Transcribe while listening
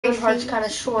Kevin Hart's kind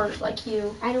of short, like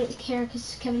you. I don't care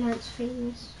because Kevin Hart's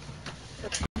famous.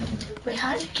 Wait,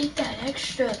 how did you get that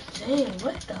extra thing?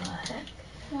 What the heck?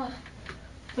 What?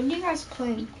 What are you guys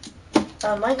playing?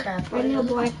 Minecraft. I know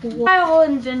Black Wolf. Survival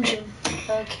invention.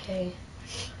 Okay.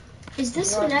 Is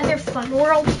this another fun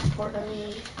world?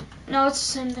 No, it's the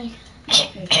same thing.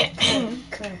 Okay.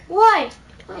 Come here. What?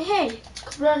 Hey.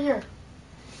 Come down here.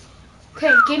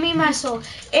 Okay, give me my soul.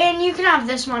 And you can have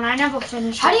this one. I never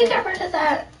finished it. How do you get rid of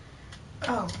that?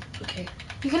 Oh, okay.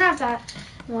 You can have that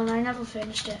one. I never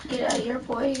finished it. Get out of here,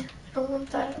 boy. I don't want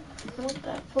that. I don't want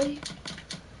that, boy.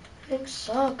 Thing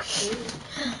sucks,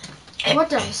 dude. What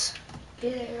does?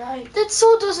 Get it right. That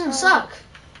soul doesn't suck.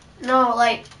 No,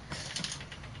 like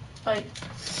my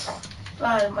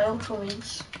ultra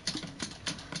wings.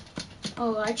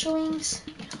 Oh, Ultra Wings?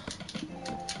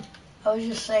 I was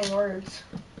just saying words.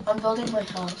 I'm building my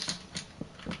house.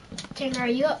 Tanner, are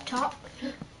you up top?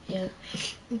 Yeah.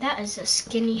 That is a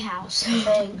skinny house.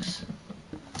 Thanks.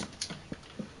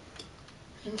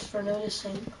 Thanks for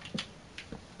noticing.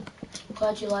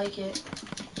 Glad you like it.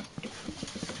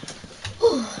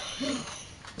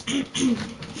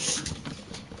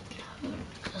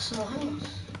 That's the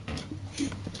house.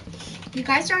 You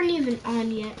guys aren't even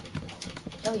on yet.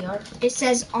 Yeah, we are. It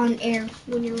says on air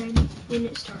when you're ready, when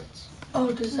it starts.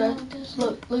 Oh, does that?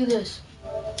 Look at this.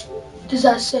 Does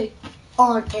that say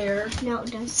on air? No,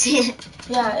 it doesn't.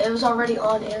 Yeah, it was already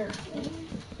on air.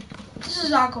 This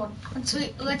is awkward.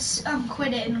 Let's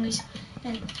quit it and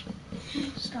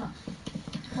stop.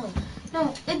 Oh.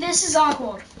 No, this is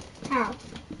awkward. How?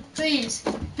 Please.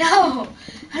 No.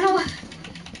 I don't.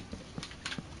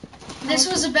 This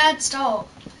was a bad stall.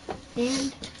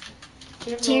 And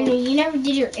Tanner, you never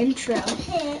did your intro.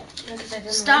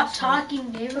 Stop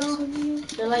talking, Gabriel.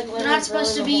 You're like You're not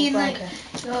supposed to be in the.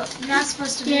 You're not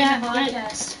supposed to be in the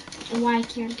podcast. Why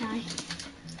can't I?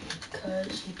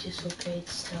 Because you disobeyed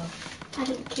stuff. I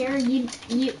don't care. You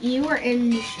were in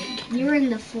the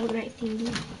Fortnite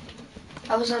thingy.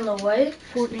 I was on the way.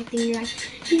 Fortnite thing. You're like,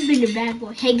 he's been a bad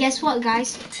boy. Hey, guess what,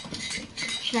 guys?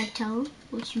 Should I tell him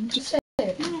what you did? Say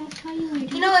it. No, I'll tell you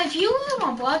later. You know, if you live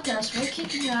on podcast, we're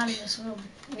kicking you out of this room.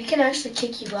 We can actually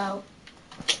kick you out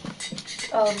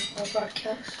of our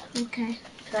broadcast. Okay.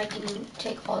 And I can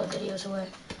take all the videos away.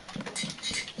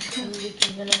 And we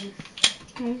can get them.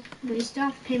 Okay. But you still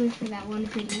have to pay me for that one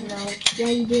video. No, Yeah,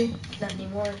 you do. not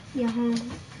anymore. Yeah, huh.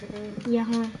 Yeah,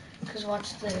 huh. Because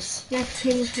watch this. You have to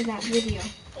pay me for that video.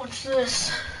 Watch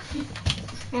this. You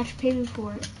have to pay me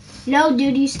for it. No,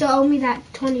 dude, you still owe me that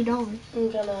 $20.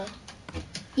 I'm gonna.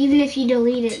 Even if you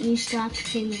delete it, you still have to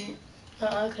pay me it.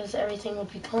 Because everything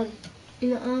would be gone.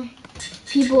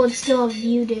 People would still have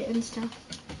viewed it and stuff.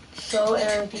 So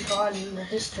it would be gone in the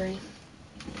history.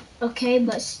 Okay,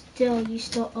 but still, you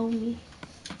still owe me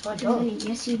No, I don't. money.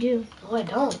 Yes, you do. No, I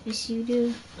don't. Yes, you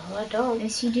do. No, I don't.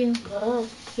 Yes, you do. No.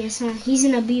 Yes, huh? He's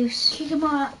an abuse. Kick him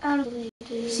out of the.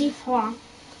 See, hold on.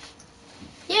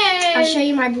 Yay! I'll show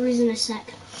you my bruise in a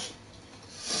sec.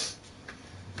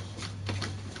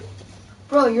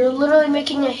 Bro, you're literally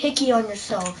making a hickey on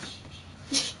yourself.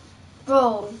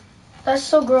 Bro, that's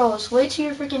so gross. Wait till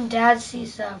your freaking dad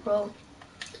sees that, bro.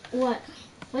 What?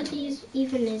 What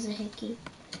even is a hickey?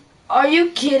 Are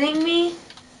you kidding me?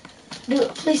 Dude,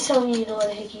 please tell me you know what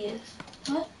a hickey is.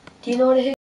 What? Do you know what a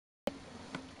hickey is?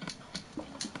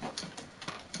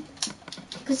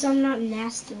 Because I'm not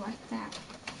nasty like that.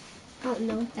 I don't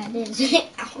know what that is.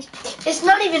 It's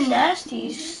not even nasty.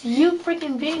 It's just you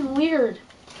freaking being weird.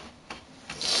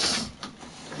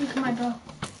 Look at my bro.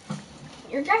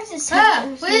 Your guys' is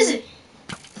What is it?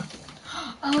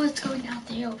 Oh, it's going down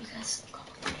the hill because.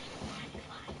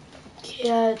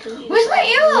 Yeah, delete Where's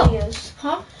my all the arrow? videos.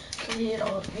 Huh? Delete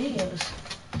all the videos.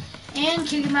 And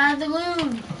kick him out of the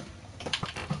loon.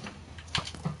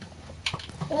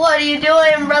 What are you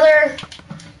doing, brother?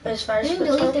 As far I as didn't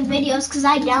delete the videos because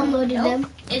I downloaded them.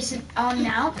 Is it on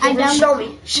now? I then show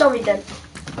me. Show me then.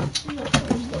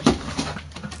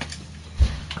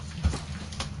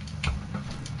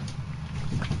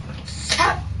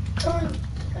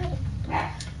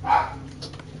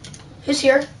 Who's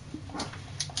here? I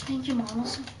think your mom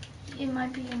also. It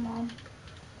might be your mom.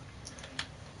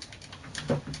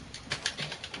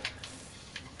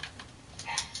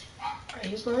 Are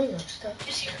you blowing up stuff?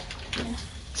 Who's here? Yeah.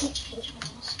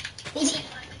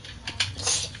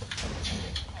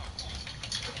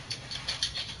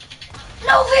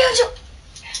 No, Virgil!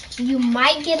 You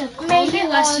might get a Maybe comment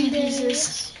less on two this.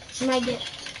 pieces. You might get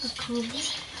a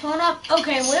comment. Turn up.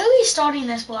 Okay, where are we starting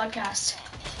this broadcast?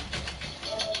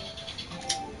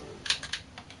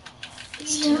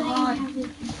 It's too hot.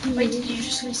 Wait, did you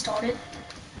just restart it?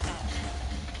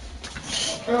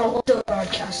 No, we'll do a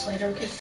broadcast later.